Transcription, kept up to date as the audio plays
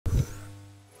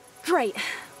Great,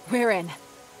 we're in.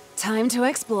 Time to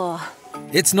explore.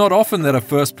 It's not often that a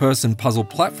first-person puzzle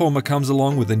platformer comes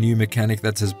along with a new mechanic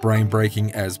that's as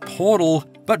brain-breaking as Portal,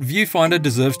 but Viewfinder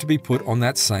deserves to be put on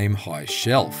that same high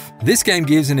shelf. This game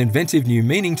gives an inventive new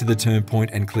meaning to the term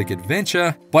point-and-click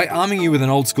adventure by arming you with an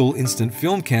old-school instant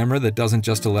film camera that doesn't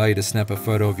just allow you to snap a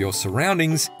photo of your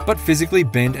surroundings, but physically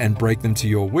bend and break them to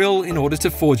your will in order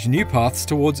to forge new paths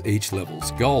towards each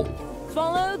level's goal.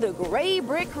 Follow the grey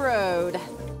brick road.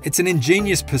 It's an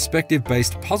ingenious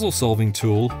perspective-based puzzle-solving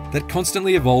tool that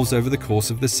constantly evolves over the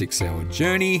course of the 6-hour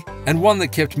journey, and one that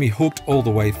kept me hooked all the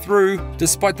way through,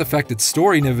 despite the fact its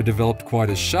story never developed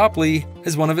quite as sharply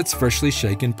as one of its freshly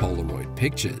shaken Polaroid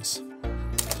pictures.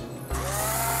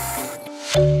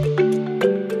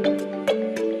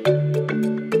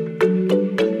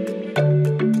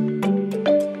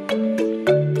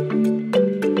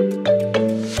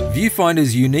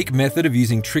 Viewfinder's unique method of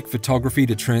using trick photography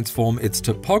to transform its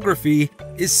topography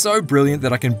is so brilliant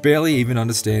that I can barely even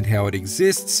understand how it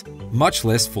exists, much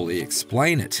less fully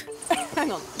explain it.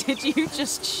 Hang on, did you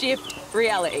just shift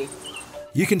reality?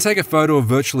 You can take a photo of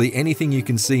virtually anything you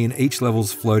can see in each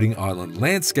level's floating island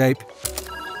landscape,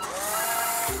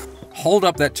 hold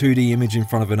up that 2D image in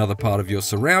front of another part of your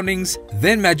surroundings,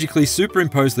 then magically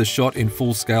superimpose the shot in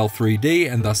full-scale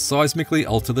 3D and thus seismically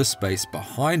alter the space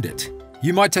behind it.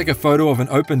 You might take a photo of an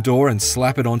open door and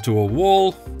slap it onto a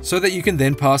wall, so that you can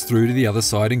then pass through to the other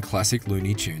side in classic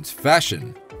Looney Tunes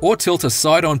fashion. Or tilt a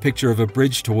side-on picture of a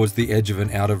bridge towards the edge of an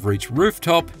out-of-reach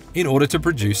rooftop in order to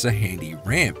produce a handy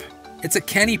ramp. It's a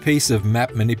canny piece of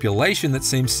map manipulation that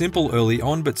seems simple early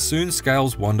on but soon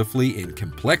scales wonderfully in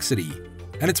complexity.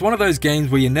 And it's one of those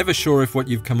games where you're never sure if what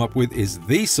you've come up with is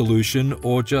the solution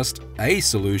or just a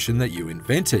solution that you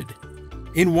invented.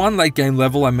 In one late game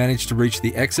level, I managed to reach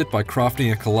the exit by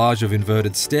crafting a collage of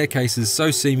inverted staircases so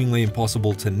seemingly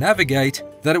impossible to navigate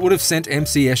that it would have sent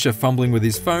MC Escher fumbling with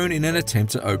his phone in an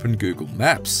attempt to open Google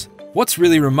Maps. What's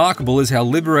really remarkable is how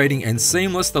liberating and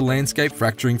seamless the landscape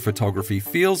fracturing photography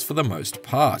feels for the most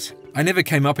part. I never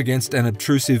came up against an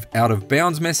obtrusive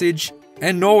out-of-bounds message,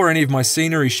 and nor were any of my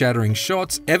scenery-shattering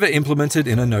shots ever implemented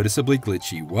in a noticeably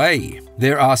glitchy way.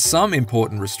 There are some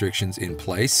important restrictions in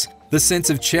place. The sense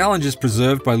of challenge is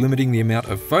preserved by limiting the amount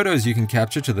of photos you can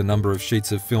capture to the number of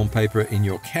sheets of film paper in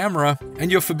your camera,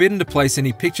 and you're forbidden to place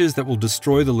any pictures that will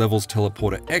destroy the level's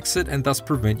teleporter exit and thus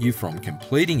prevent you from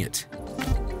completing it.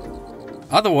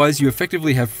 Otherwise, you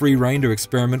effectively have free reign to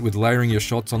experiment with layering your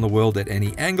shots on the world at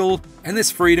any angle, and this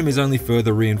freedom is only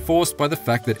further reinforced by the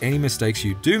fact that any mistakes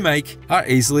you do make are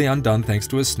easily undone thanks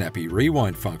to a snappy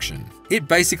rewind function. It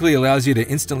basically allows you to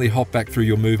instantly hop back through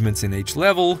your movements in each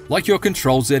level, like you're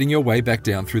control-zetting your way back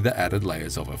down through the added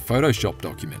layers of a Photoshop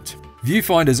document.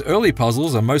 Viewfinder's early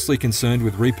puzzles are mostly concerned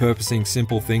with repurposing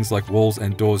simple things like walls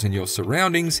and doors in your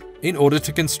surroundings in order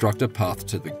to construct a path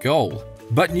to the goal.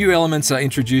 But new elements are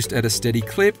introduced at a steady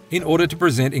clip in order to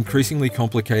present increasingly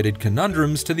complicated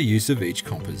conundrums to the use of each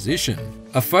composition.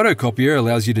 A photocopier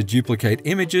allows you to duplicate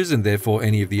images and therefore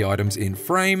any of the items in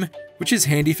frame, which is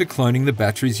handy for cloning the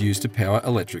batteries used to power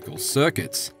electrical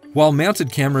circuits. While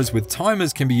mounted cameras with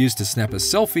timers can be used to snap a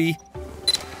selfie,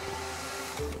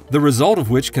 the result of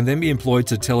which can then be employed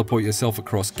to teleport yourself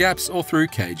across gaps or through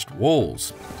caged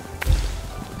walls.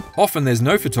 Often there's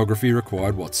no photography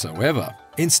required whatsoever.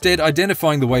 Instead,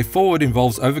 identifying the way forward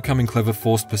involves overcoming clever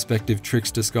forced perspective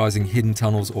tricks disguising hidden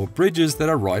tunnels or bridges that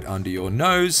are right under your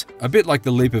nose, a bit like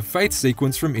the leap of faith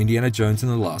sequence from Indiana Jones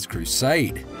and the Last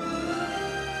Crusade.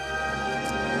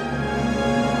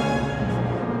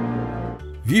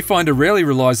 Viewfinder rarely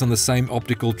relies on the same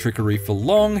optical trickery for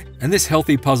long, and this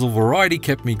healthy puzzle variety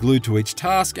kept me glued to each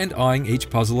task and eyeing each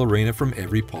puzzle arena from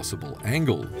every possible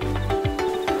angle.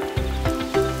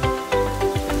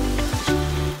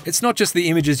 It's not just the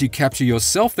images you capture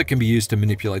yourself that can be used to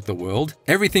manipulate the world.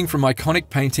 Everything from iconic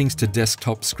paintings to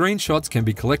desktop screenshots can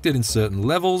be collected in certain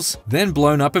levels, then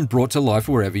blown up and brought to life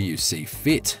wherever you see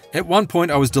fit. At one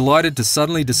point, I was delighted to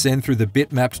suddenly descend through the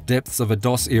bitmapped depths of a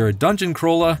DOS-era dungeon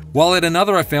crawler, while at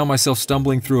another I found myself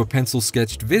stumbling through a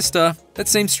pencil-sketched vista that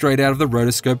seemed straight out of the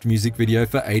rotoscoped music video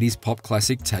for 80s pop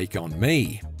classic Take On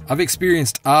Me. I've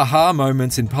experienced aha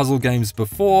moments in puzzle games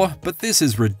before, but this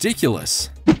is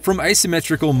ridiculous. From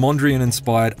asymmetrical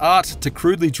Mondrian-inspired art to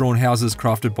crudely drawn houses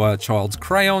crafted by a child's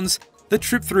crayons, the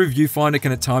trip through Viewfinder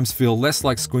can at times feel less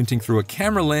like squinting through a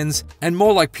camera lens and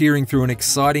more like peering through an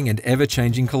exciting and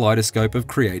ever-changing kaleidoscope of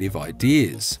creative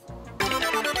ideas.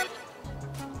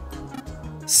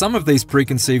 Some of these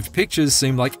preconceived pictures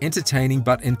seem like entertaining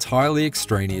but entirely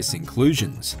extraneous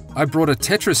inclusions. I brought a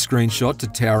Tetris screenshot to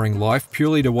Towering Life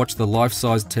purely to watch the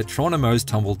life-sized Tetronimos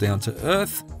tumble down to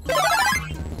earth,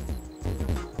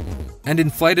 and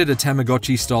inflated a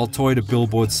Tamagotchi-style toy to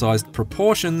billboard-sized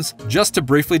proportions just to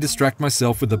briefly distract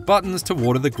myself with the buttons to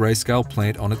water the grayscale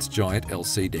plant on its giant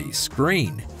LCD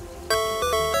screen.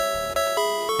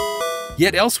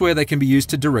 Yet elsewhere they can be used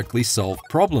to directly solve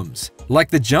problems, like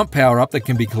the jump power-up that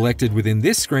can be collected within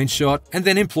this screenshot and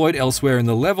then employed elsewhere in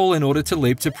the level in order to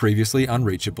leap to previously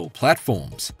unreachable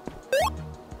platforms.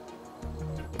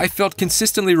 I felt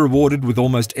consistently rewarded with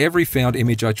almost every found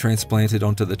image I transplanted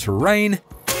onto the terrain,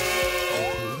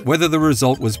 whether the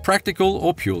result was practical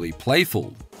or purely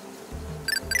playful.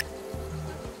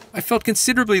 I felt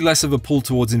considerably less of a pull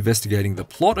towards investigating the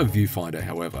plot of Viewfinder,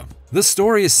 however. The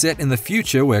story is set in the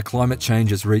future where climate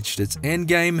change has reached its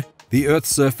endgame, the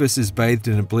Earth's surface is bathed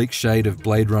in a bleak shade of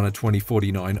Blade Runner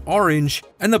 2049 orange,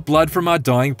 and the blood from our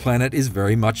dying planet is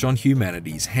very much on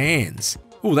humanity's hands.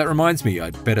 Oh, that reminds me,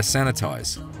 I'd better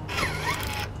sanitize.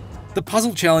 The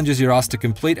puzzle challenges you're asked to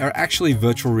complete are actually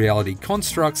virtual reality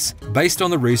constructs based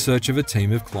on the research of a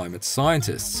team of climate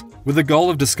scientists, with the goal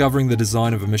of discovering the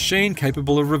design of a machine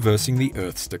capable of reversing the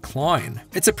Earth's decline.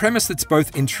 It's a premise that's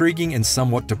both intriguing and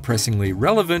somewhat depressingly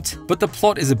relevant, but the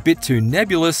plot is a bit too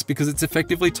nebulous because it's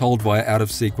effectively told via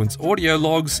out-of-sequence audio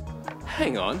logs.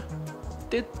 Hang on.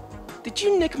 Did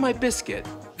you nick my biscuit?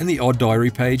 And the odd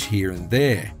diary page here and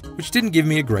there, which didn't give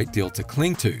me a great deal to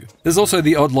cling to. There's also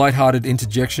the odd light-hearted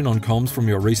interjection on comms from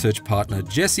your research partner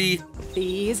Jessie.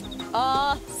 These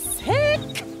are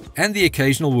sick! And the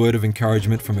occasional word of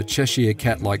encouragement from a Cheshire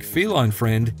cat-like feline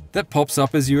friend that pops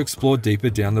up as you explore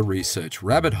deeper down the research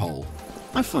rabbit hole.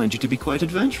 I find you to be quite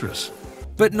adventurous.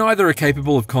 But neither are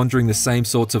capable of conjuring the same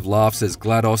sorts of laughs as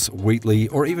GLaDOS, Wheatley,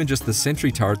 or even just the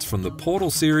sentry turrets from the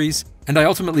Portal series, and I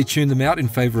ultimately tuned them out in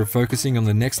favour of focusing on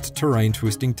the next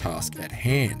terrain-twisting task at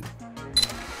hand.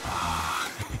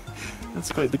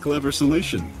 That's quite the clever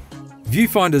solution.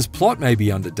 Viewfinder's plot may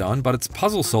be underdone, but its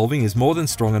puzzle solving is more than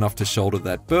strong enough to shoulder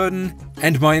that burden,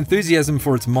 and my enthusiasm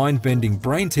for its mind-bending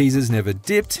brain teasers never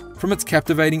dipped, from its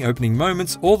captivating opening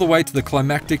moments all the way to the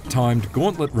climactic timed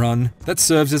gauntlet run that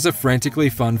serves as a frantically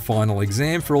fun final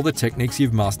exam for all the techniques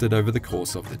you've mastered over the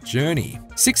course of the journey.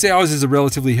 6 hours is a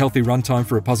relatively healthy runtime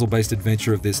for a puzzle-based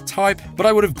adventure of this type, but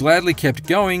I would have gladly kept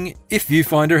going if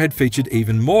Viewfinder had featured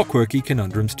even more quirky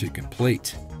conundrums to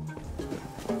complete.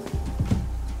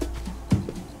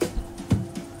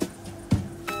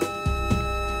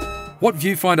 What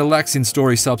Viewfinder lacks in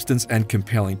story substance and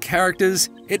compelling characters,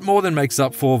 it more than makes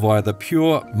up for via the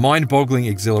pure, mind-boggling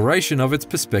exhilaration of its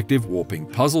perspective-warping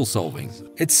puzzle solving.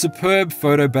 Its superb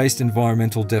photo-based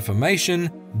environmental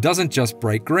deformation doesn't just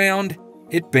break ground,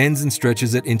 it bends and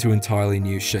stretches it into entirely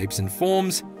new shapes and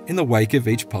forms in the wake of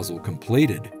each puzzle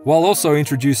completed, while also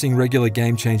introducing regular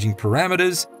game-changing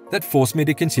parameters that force me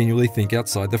to continually think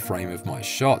outside the frame of my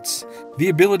shots. The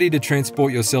ability to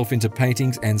transport yourself into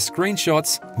paintings and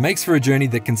screenshots makes for a journey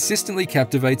that consistently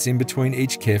captivates in between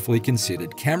each carefully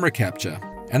considered camera capture,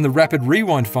 and the rapid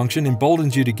rewind function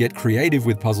emboldens you to get creative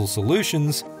with puzzle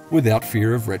solutions without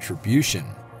fear of retribution.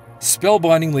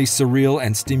 Spellbindingly surreal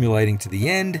and stimulating to the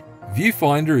end,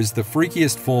 Viewfinder is the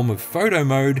freakiest form of photo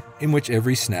mode in which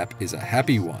every snap is a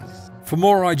happy one. For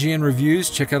more IGN reviews,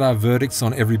 check out our verdicts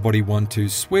on Everybody 1-2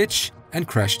 Switch and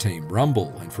Crash Team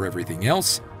Rumble, and for everything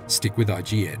else, stick with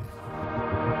IGN.